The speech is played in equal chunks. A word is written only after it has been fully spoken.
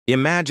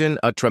Imagine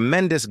a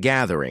tremendous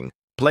gathering,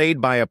 played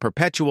by a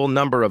perpetual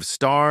number of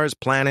stars,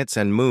 planets,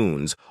 and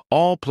moons,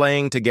 all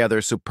playing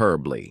together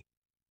superbly.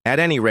 At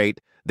any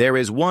rate, there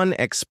is one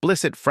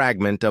explicit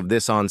fragment of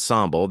this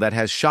ensemble that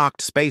has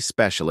shocked space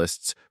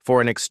specialists for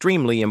an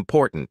extremely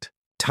important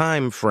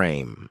time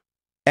frame: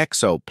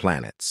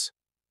 exoplanets.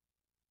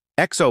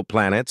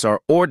 Exoplanets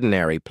are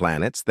ordinary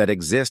planets that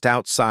exist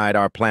outside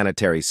our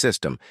planetary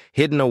system,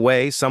 hidden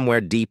away somewhere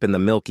deep in the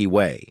Milky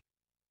Way.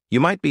 You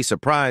might be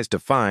surprised to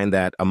find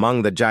that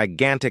among the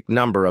gigantic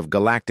number of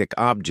galactic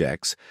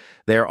objects,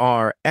 there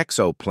are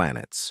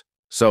exoplanets,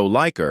 so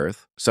like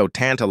Earth, so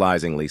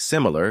tantalizingly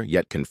similar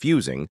yet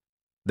confusing,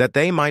 that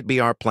they might be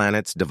our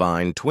planet's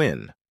divine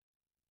twin.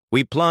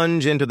 We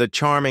plunge into the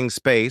charming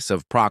space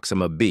of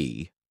Proxima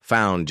B,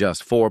 found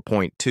just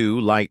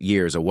 4.2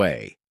 light-years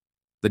away.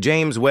 The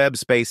James Webb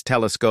Space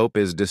Telescope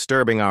is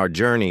disturbing our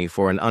journey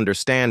for an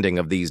understanding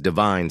of these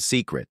divine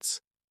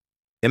secrets.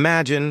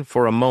 Imagine,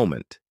 for a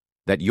moment,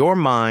 that your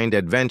mind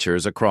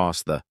adventures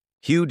across the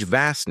huge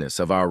vastness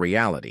of our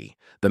reality,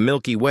 the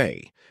Milky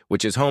Way,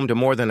 which is home to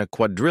more than a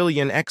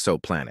quadrillion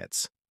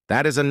exoplanets.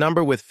 That is a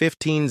number with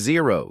 15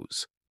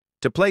 zeros.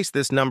 To place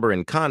this number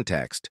in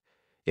context,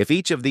 if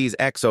each of these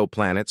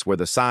exoplanets were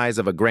the size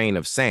of a grain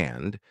of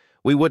sand,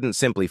 we wouldn't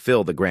simply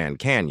fill the Grand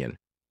Canyon.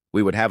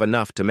 We would have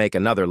enough to make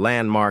another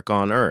landmark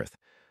on Earth,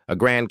 a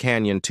Grand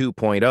Canyon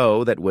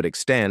 2.0 that would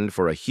extend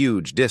for a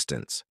huge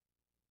distance.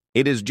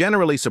 It is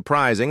generally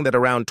surprising that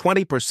around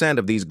 20%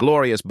 of these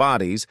glorious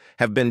bodies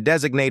have been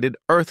designated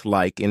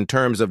Earth-like in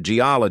terms of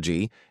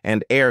geology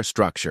and air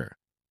structure.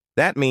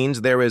 That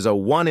means there is a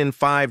 1 in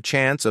 5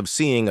 chance of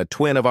seeing a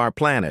twin of our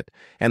planet,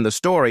 and the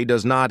story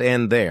does not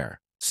end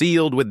there.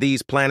 Sealed with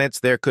these planets,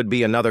 there could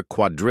be another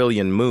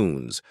quadrillion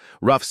moons,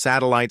 rough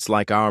satellites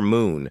like our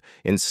moon,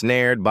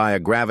 ensnared by a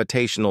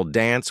gravitational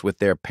dance with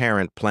their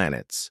parent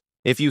planets.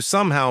 If you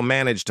somehow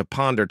manage to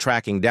ponder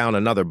tracking down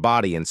another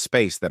body in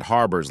space that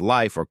harbors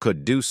life or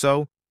could do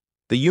so,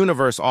 the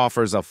universe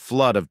offers a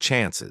flood of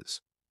chances.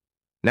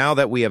 Now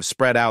that we have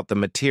spread out the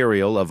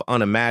material of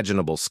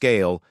unimaginable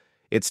scale,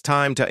 it's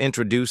time to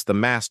introduce the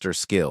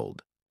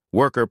master-skilled,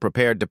 worker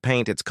prepared to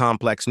paint its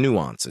complex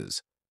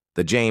nuances,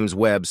 the James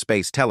Webb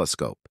Space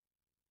Telescope.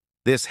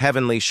 This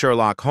heavenly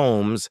Sherlock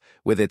Holmes,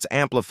 with its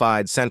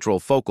amplified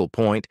central focal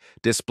point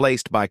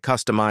displaced by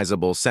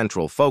customizable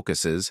central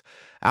focuses,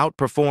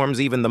 outperforms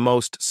even the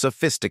most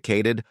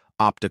sophisticated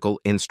optical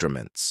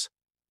instruments.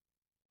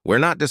 We're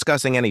not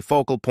discussing any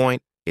focal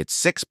point. It's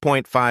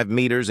 6.5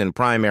 meters in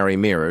primary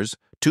mirrors,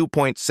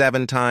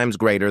 2.7 times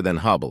greater than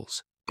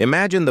Hubble's.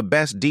 Imagine the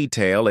best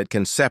detail it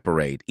can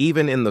separate,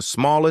 even in the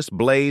smallest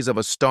blaze of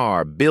a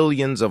star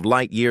billions of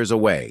light-years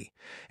away,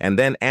 and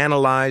then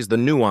analyze the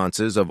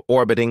nuances of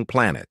orbiting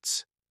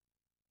planets.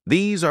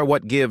 These are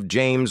what give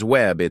James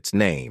Webb its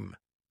name.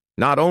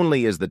 Not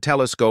only is the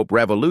telescope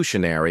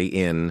revolutionary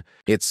in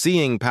its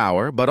seeing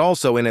power, but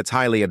also in its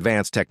highly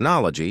advanced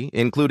technology,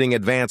 including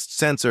advanced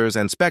sensors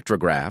and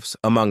spectrographs,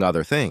 among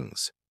other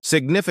things.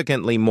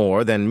 Significantly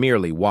more than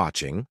merely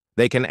watching,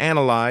 they can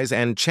analyze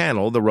and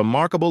channel the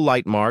remarkable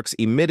light marks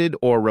emitted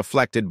or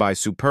reflected by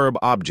superb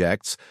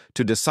objects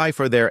to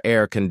decipher their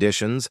air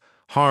conditions,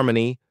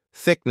 harmony,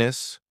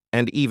 thickness,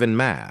 and even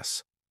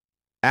mass.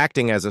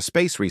 Acting as a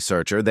space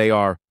researcher, they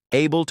are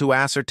able to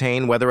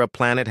ascertain whether a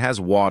planet has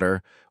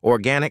water,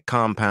 organic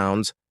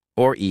compounds,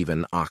 or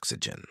even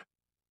oxygen.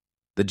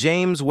 The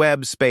James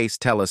Webb Space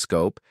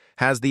Telescope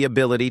has the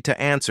ability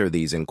to answer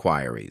these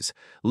inquiries,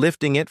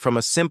 lifting it from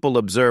a simple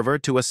observer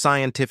to a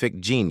scientific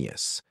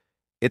genius.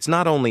 It's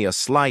not only a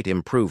slight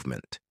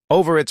improvement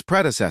over its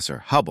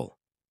predecessor, Hubble.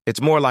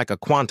 It's more like a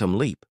quantum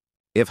leap.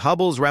 If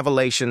Hubble's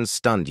revelations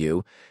stunned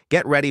you,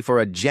 get ready for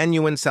a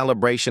genuine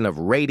celebration of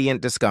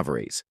radiant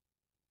discoveries.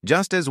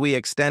 Just as we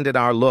extended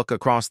our look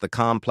across the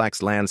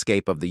complex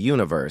landscape of the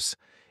universe,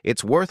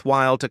 it's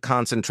worthwhile to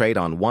concentrate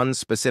on one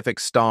specific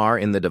star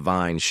in the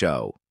divine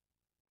show: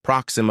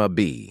 Proxima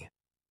B.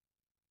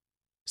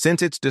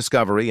 Since its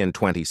discovery in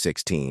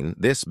 2016,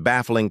 this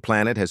baffling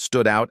planet has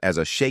stood out as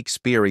a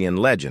Shakespearean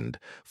legend,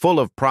 full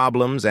of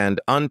problems and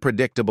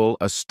unpredictable,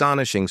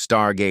 astonishing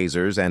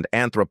stargazers and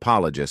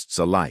anthropologists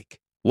alike.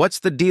 What's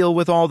the deal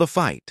with all the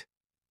fight?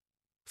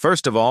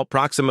 First of all,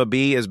 Proxima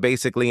B is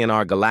basically in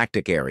our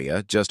galactic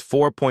area, just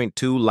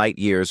 4.2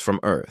 light-years from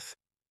Earth.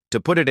 To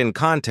put it in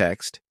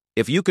context,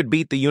 if you could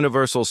beat the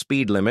universal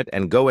speed limit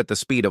and go at the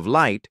speed of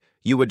light,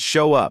 you would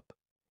show up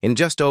in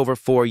just over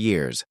 4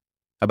 years,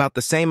 about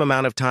the same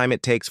amount of time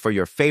it takes for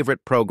your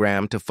favorite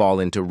program to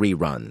fall into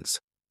reruns.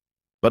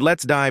 But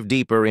let's dive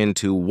deeper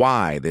into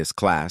why this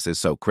class is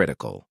so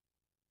critical.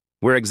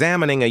 We're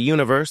examining a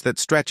universe that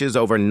stretches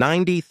over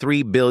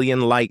 93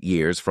 billion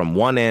light-years from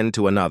one end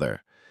to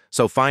another,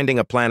 so finding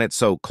a planet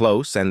so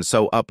close and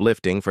so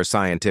uplifting for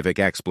scientific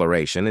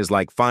exploration is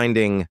like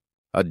finding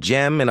a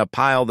gem in a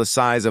pile the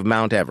size of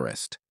Mount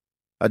Everest,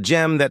 a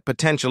gem that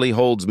potentially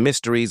holds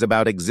mysteries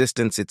about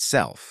existence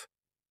itself.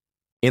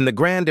 In the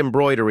grand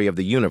embroidery of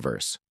the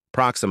universe,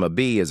 Proxima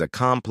B is a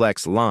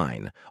complex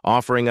line,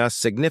 offering us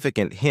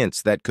significant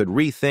hints that could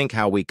rethink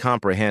how we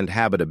comprehend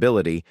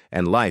habitability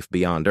and life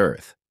beyond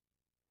Earth.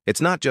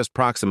 It's not just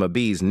Proxima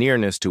B's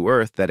nearness to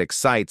Earth that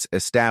excites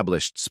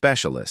established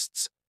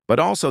specialists, but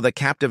also the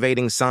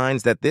captivating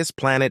signs that this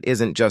planet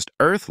isn't just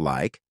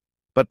Earth-like,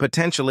 but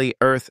potentially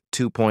Earth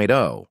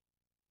 2.0.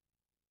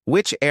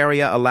 Which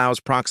area allows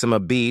Proxima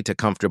B to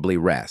comfortably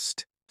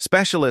rest?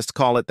 Specialists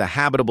call it the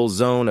habitable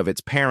zone of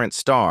its parent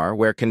star,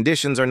 where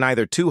conditions are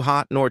neither too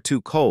hot nor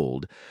too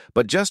cold,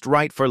 but just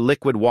right for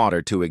liquid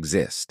water to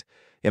exist.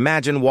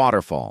 Imagine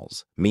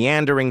waterfalls,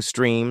 meandering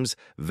streams,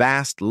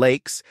 vast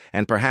lakes,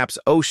 and perhaps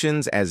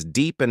oceans as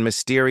deep and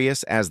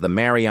mysterious as the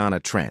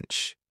Mariana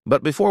Trench.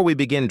 But before we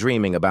begin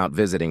dreaming about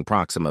visiting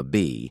Proxima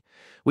B,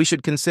 we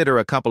should consider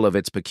a couple of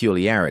its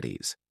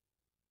peculiarities.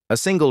 A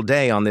single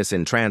day on this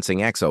entrancing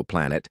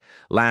exoplanet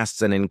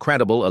lasts an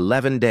incredible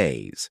 11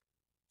 days.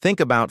 Think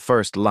about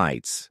first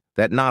lights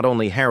that not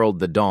only herald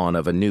the dawn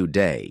of a new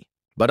day,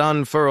 but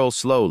unfurl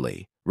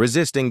slowly,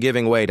 resisting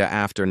giving way to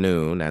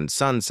afternoon and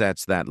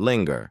sunsets that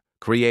linger,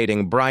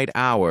 creating bright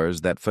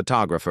hours that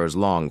photographers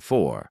long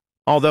for.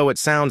 Although it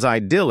sounds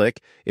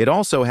idyllic, it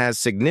also has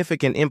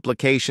significant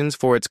implications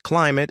for its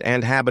climate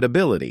and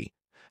habitability.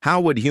 How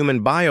would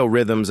human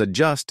biorhythms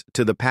adjust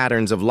to the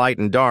patterns of light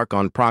and dark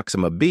on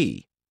Proxima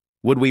B?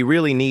 Would we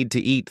really need to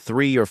eat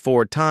 3 or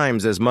 4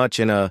 times as much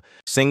in a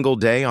single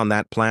day on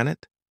that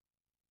planet?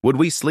 Would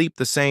we sleep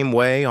the same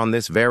way on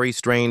this very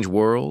strange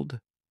world?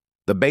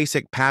 The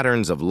basic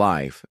patterns of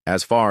life,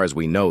 as far as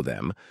we know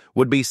them,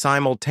 would be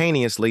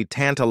simultaneously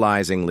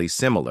tantalizingly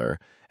similar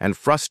and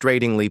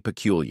frustratingly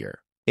peculiar.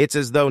 It's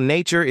as though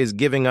nature is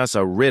giving us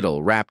a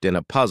riddle wrapped in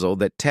a puzzle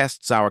that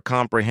tests our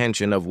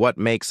comprehension of what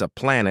makes a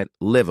planet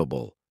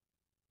livable.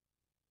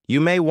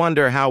 You may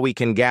wonder how we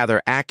can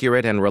gather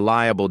accurate and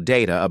reliable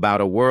data about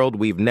a world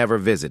we've never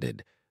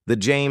visited. The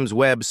James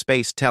Webb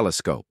Space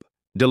Telescope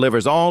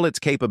delivers all its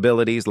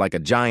capabilities like a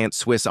giant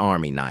Swiss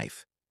Army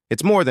knife.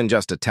 It's more than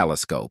just a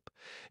telescope.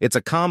 It's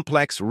a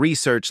complex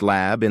research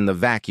lab in the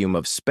vacuum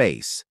of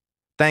space.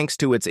 Thanks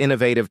to its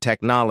innovative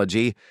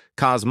technology,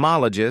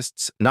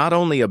 cosmologists not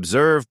only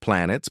observe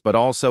planets but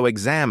also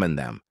examine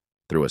them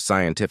through a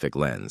scientific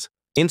lens.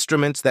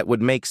 Instruments that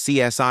would make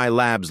CSI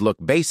labs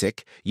look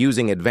basic,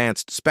 using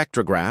advanced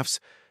spectrographs,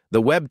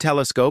 the Webb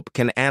telescope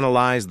can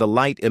analyze the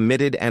light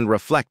emitted and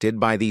reflected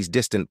by these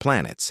distant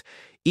planets.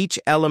 Each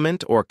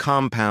element or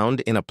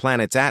compound in a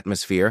planet's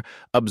atmosphere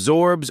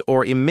absorbs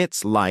or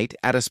emits light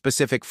at a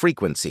specific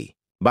frequency.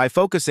 By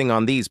focusing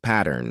on these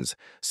patterns,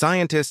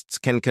 scientists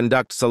can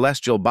conduct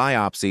celestial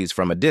biopsies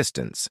from a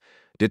distance,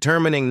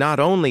 determining not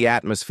only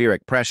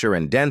atmospheric pressure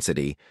and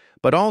density,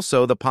 but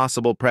also the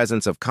possible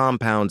presence of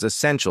compounds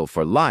essential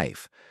for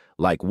life,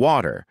 like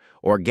water,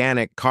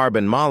 organic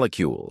carbon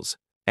molecules,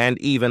 and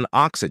even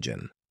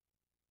oxygen.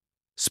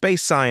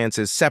 Space science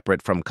is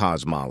separate from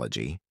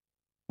cosmology.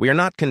 We are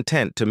not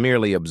content to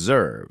merely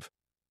observe.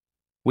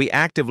 We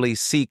actively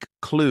seek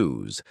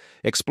clues,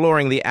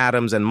 exploring the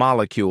atoms and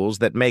molecules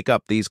that make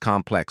up these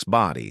complex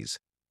bodies.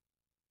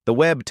 The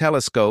Webb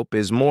telescope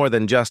is more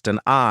than just an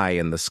eye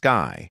in the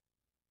sky.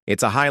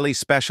 It's a highly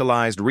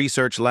specialized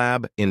research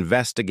lab,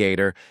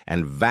 investigator,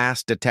 and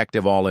vast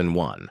detective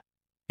all-in-one.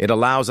 It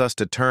allows us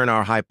to turn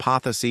our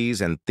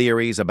hypotheses and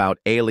theories about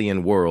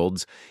alien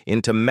worlds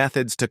into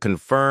methods to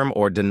confirm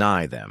or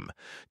deny them,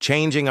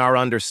 changing our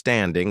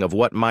understanding of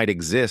what might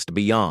exist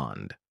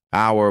beyond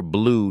our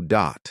blue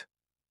dot.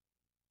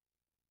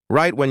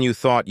 Right when you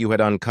thought you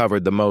had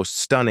uncovered the most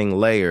stunning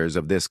layers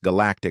of this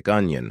galactic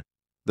onion,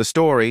 the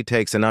story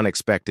takes an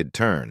unexpected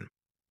turn.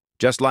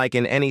 Just like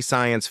in any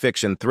science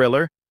fiction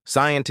thriller,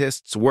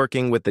 scientists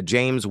working with the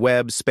James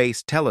Webb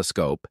Space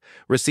Telescope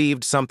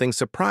received something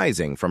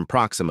surprising from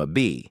Proxima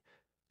B,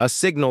 a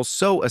signal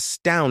so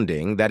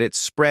astounding that it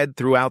spread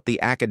throughout the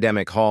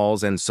academic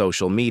halls and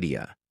social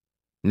media.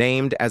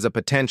 Named as a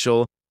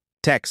potential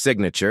tech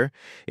signature,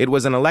 it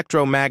was an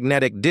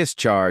electromagnetic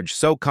discharge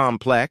so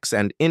complex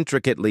and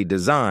intricately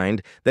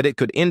designed that it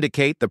could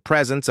indicate the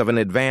presence of an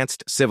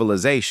advanced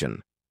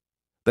civilization.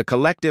 The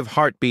collective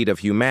heartbeat of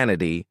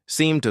humanity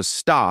seemed to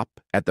stop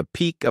at the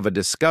peak of a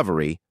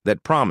discovery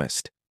that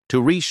promised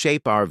to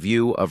reshape our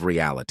view of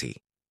reality.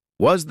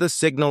 Was the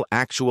signal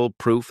actual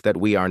proof that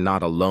we are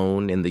not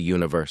alone in the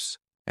universe?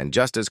 And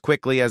just as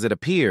quickly as it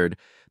appeared,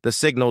 the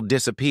signal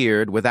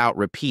disappeared without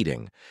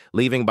repeating,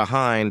 leaving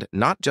behind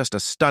not just a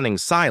stunning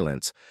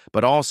silence,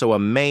 but also a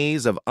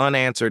maze of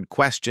unanswered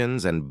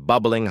questions and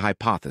bubbling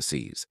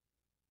hypotheses.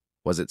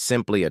 Was it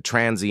simply a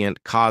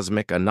transient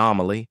cosmic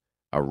anomaly?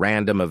 A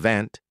random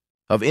event,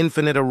 of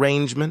infinite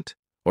arrangement,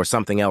 or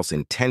something else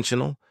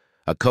intentional,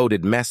 a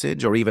coded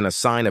message, or even a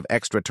sign of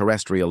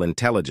extraterrestrial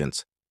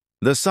intelligence?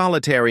 The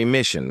solitary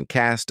mission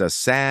cast a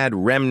sad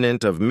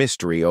remnant of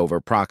mystery over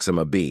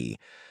Proxima B,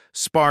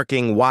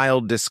 sparking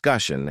wild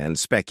discussion and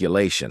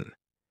speculation.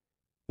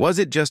 Was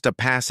it just a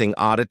passing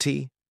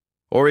oddity,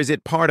 or is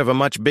it part of a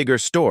much bigger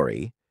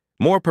story,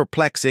 more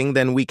perplexing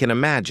than we can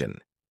imagine?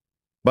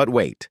 But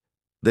wait,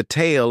 the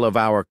tale of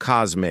our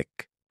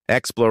cosmic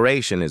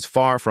exploration is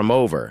far from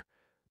over.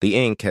 The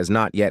ink has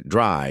not yet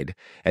dried,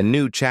 and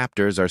new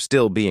chapters are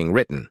still being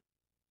written.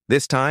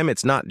 This time,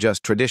 it's not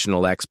just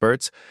traditional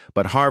experts,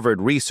 but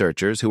Harvard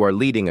researchers who are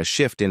leading a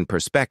shift in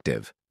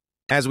perspective.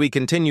 As we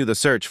continue the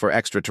search for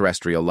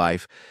extraterrestrial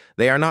life,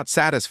 they are not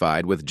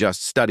satisfied with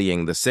just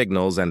studying the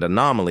signals and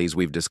anomalies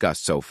we've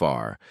discussed so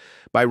far.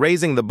 By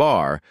raising the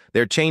bar,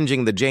 they're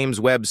changing the James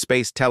Webb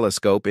Space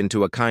Telescope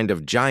into a kind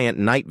of giant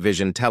night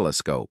vision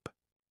telescope.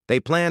 They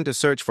plan to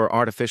search for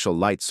artificial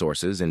light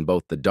sources in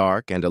both the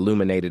dark and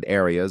illuminated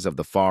areas of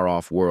the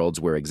far-off worlds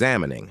we're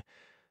examining.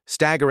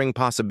 Staggering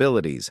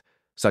possibilities,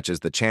 such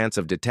as the chance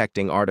of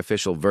detecting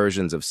artificial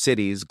versions of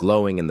cities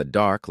glowing in the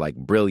dark like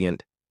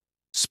brilliant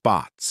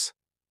spots.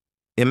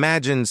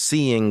 Imagine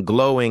seeing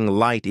glowing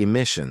light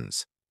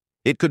emissions.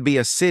 It could be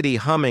a city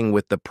humming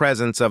with the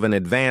presence of an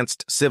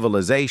advanced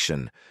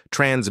civilization,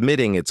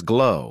 transmitting its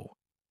glow.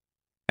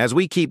 As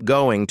we keep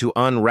going to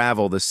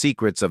unravel the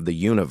secrets of the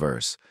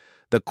universe,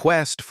 the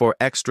quest for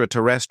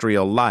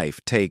extraterrestrial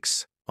life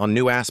takes on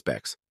new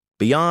aspects.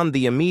 Beyond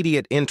the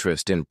immediate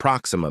interest in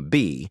Proxima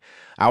B,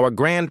 our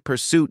grand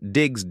pursuit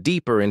digs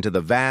deeper into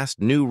the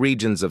vast new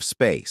regions of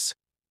space.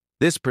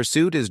 This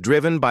pursuit is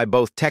driven by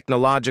both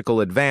technological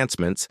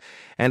advancements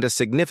and a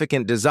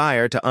significant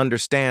desire to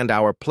understand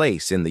our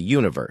place in the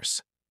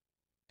universe.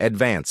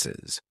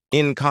 Advances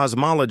in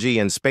cosmology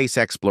and space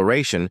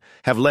exploration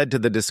have led to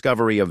the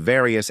discovery of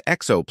various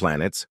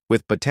exoplanets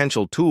with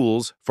potential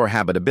tools for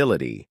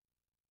habitability,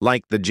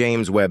 like the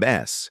James Webb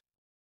S.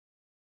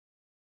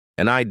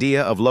 An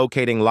idea of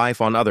locating life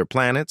on other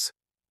planets,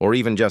 or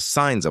even just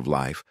signs of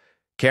life,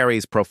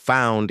 carries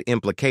profound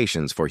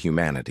implications for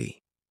humanity.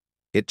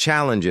 It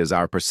challenges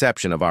our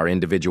perception of our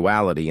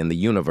individuality in the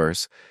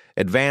universe,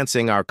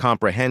 advancing our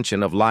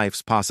comprehension of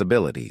life's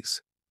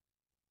possibilities.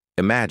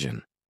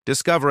 Imagine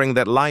discovering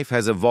that life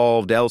has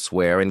evolved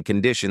elsewhere in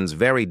conditions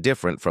very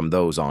different from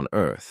those on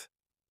Earth.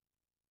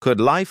 Could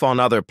life on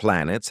other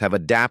planets have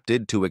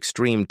adapted to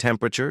extreme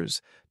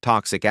temperatures,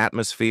 toxic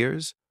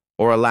atmospheres,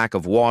 or a lack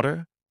of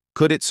water?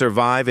 Could it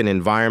survive in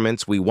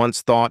environments we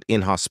once thought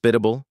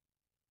inhospitable?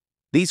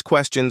 These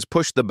questions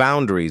push the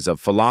boundaries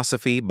of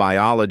philosophy,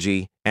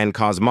 biology, and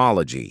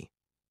cosmology.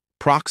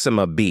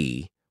 Proxima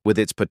B, with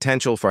its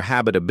potential for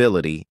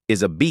habitability,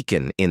 is a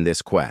beacon in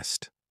this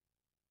quest.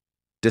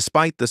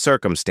 Despite the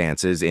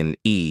circumstances in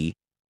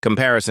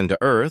comparison to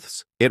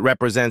Earth's, it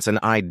represents an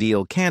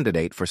ideal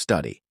candidate for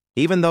study.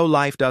 Even though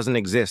life doesn't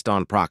exist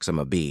on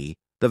Proxima B,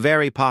 the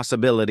very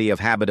possibility of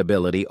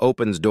habitability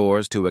opens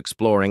doors to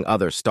exploring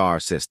other star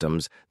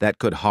systems that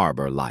could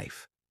harbor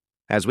life.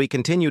 As we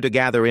continue to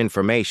gather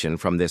information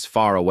from this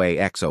faraway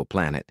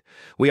exoplanet,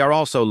 we are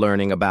also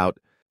learning about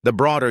the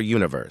broader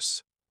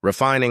universe,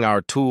 refining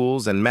our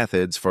tools and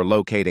methods for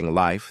locating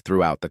life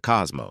throughout the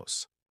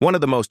cosmos. One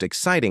of the most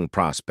exciting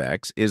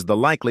prospects is the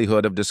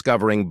likelihood of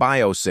discovering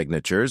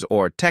biosignatures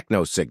or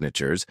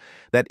technosignatures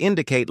that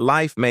indicate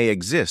life may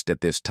exist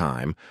at this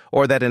time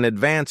or that an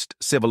advanced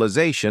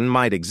civilization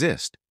might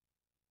exist.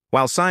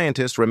 While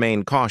scientists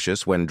remain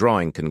cautious when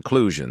drawing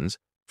conclusions,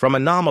 from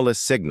anomalous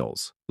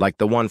signals, like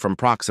the one from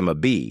Proxima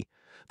B,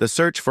 the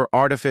search for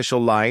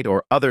artificial light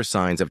or other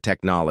signs of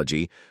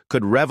technology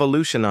could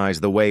revolutionize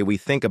the way we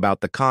think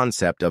about the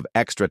concept of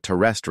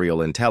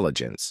extraterrestrial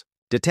intelligence.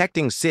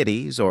 Detecting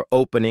cities or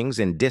openings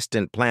in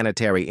distant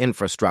planetary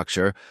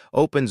infrastructure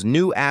opens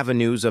new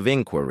avenues of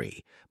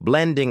inquiry,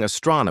 blending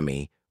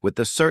astronomy with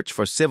the search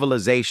for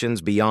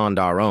civilizations beyond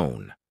our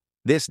own.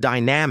 This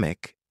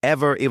dynamic,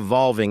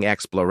 ever-evolving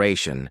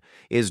exploration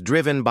is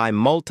driven by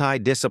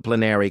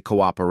multidisciplinary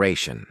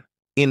cooperation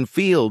in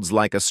fields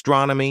like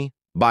astronomy,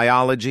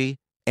 biology,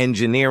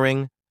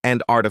 engineering,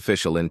 and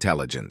artificial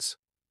intelligence.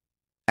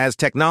 As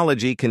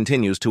technology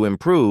continues to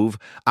improve,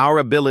 our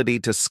ability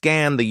to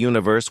scan the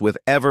universe with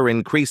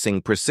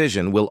ever-increasing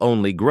precision will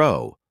only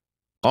grow.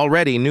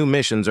 Already, new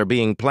missions are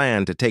being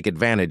planned to take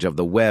advantage of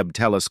the Webb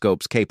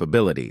telescope's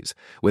capabilities,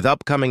 with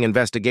upcoming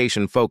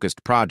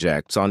investigation-focused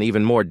projects on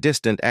even more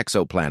distant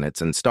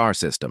exoplanets and star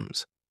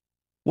systems.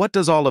 What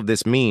does all of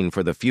this mean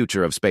for the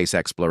future of space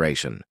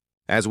exploration?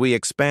 As we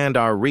expand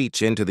our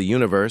reach into the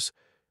universe,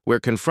 we're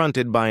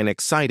confronted by an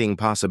exciting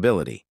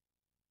possibility: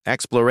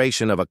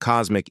 exploration of a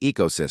cosmic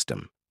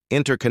ecosystem,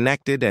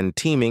 interconnected and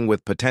teeming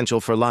with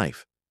potential for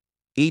life.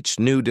 Each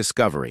new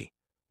discovery,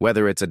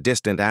 whether it's a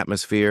distant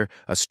atmosphere,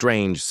 a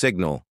strange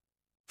signal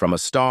from a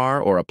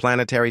star or a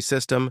planetary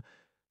system,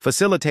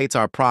 facilitates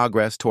our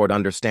progress toward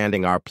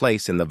understanding our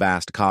place in the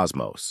vast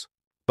cosmos.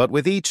 But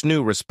with each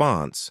new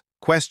response,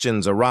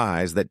 questions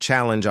arise that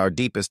challenge our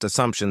deepest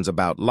assumptions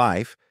about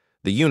life,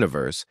 the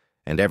universe,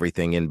 and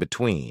everything in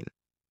between.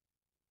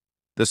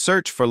 The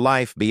search for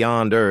life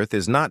beyond Earth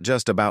is not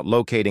just about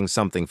locating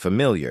something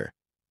familiar.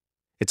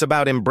 It's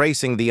about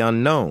embracing the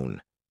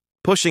unknown,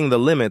 pushing the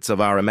limits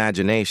of our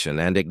imagination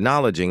and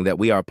acknowledging that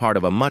we are part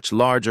of a much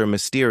larger,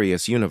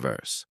 mysterious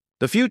universe.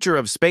 The future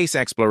of space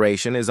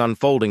exploration is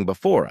unfolding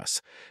before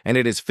us, and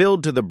it is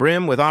filled to the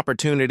brim with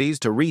opportunities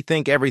to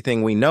rethink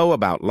everything we know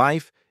about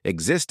life,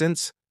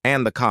 existence,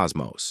 and the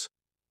cosmos.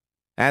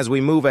 As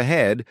we move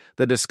ahead,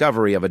 the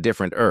discovery of a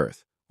different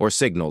Earth, or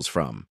signals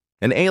from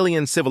An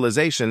alien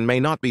civilization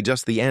may not be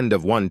just the end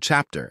of one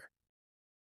chapter.